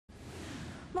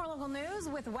More local news.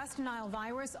 With West Nile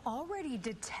virus already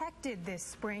detected this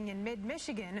spring in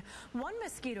mid-Michigan, one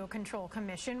mosquito control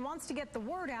commission wants to get the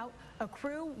word out. A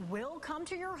crew will come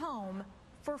to your home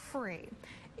for free.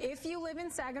 If you live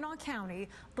in Saginaw County,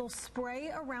 they'll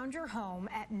spray around your home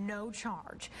at no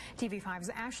charge. TV5's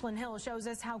Ashlyn Hill shows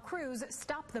us how crews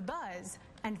stop the buzz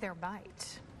and their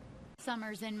bite.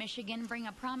 Summers in Michigan bring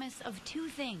a promise of two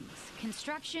things: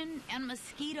 construction and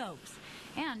mosquitoes.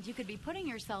 And you could be putting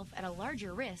yourself at a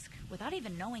larger risk without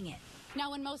even knowing it.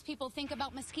 Now, when most people think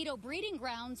about mosquito breeding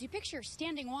grounds, you picture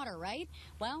standing water, right?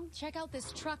 Well, check out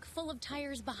this truck full of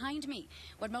tires behind me.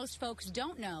 What most folks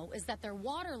don't know is that they're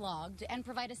waterlogged and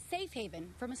provide a safe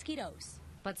haven for mosquitoes.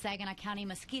 But Saginaw County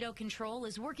Mosquito Control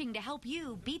is working to help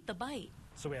you beat the bite.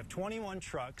 So we have 21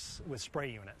 trucks with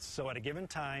spray units. So at a given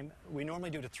time, we normally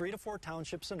do to 3 to 4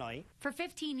 townships a night. For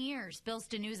 15 years, Bill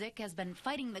Stanuzik has been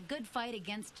fighting the good fight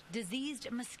against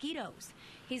diseased mosquitoes.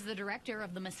 He's the director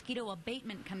of the Mosquito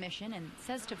Abatement Commission and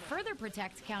says to further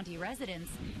protect county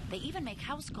residents, they even make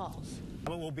house calls. It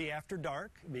will be after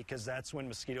dark because that's when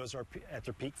mosquitoes are at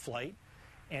their peak flight.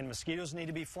 And mosquitoes need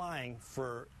to be flying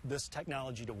for this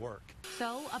technology to work.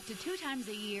 So, up to 2 times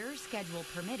a year, schedule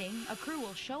permitting, a crew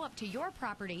will show up to your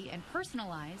property and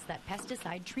personalize that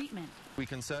pesticide treatment. We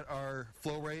can set our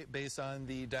flow rate based on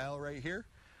the dial right here.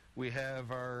 We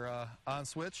have our on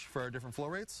switch for our different flow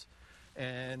rates,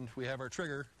 and we have our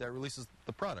trigger that releases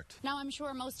the product. Now, I'm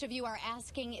sure most of you are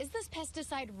asking, is this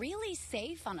pesticide really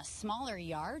safe on a smaller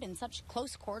yard in such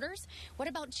close quarters? What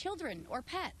about children or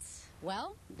pets?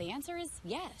 Well, the answer is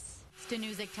yes.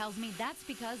 Stanuzik tells me that's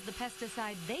because the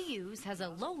pesticide they use has a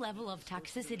low level of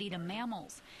toxicity to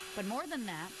mammals. But more than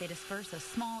that, they disperse a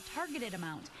small targeted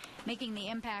amount, making the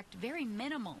impact very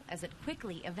minimal as it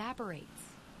quickly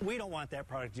evaporates. We don't want that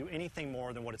product to do anything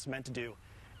more than what it's meant to do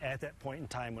at that point in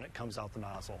time when it comes out the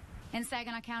nozzle. In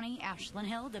Saginaw County, Ashlyn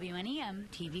Hill, WNEM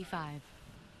TV5.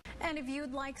 And if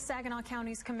you'd like Saginaw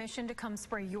County's commission to come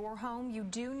spray your home, you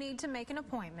do need to make an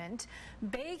appointment.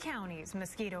 Bay County's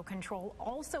Mosquito Control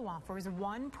also offers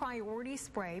one priority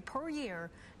spray per year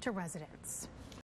to residents.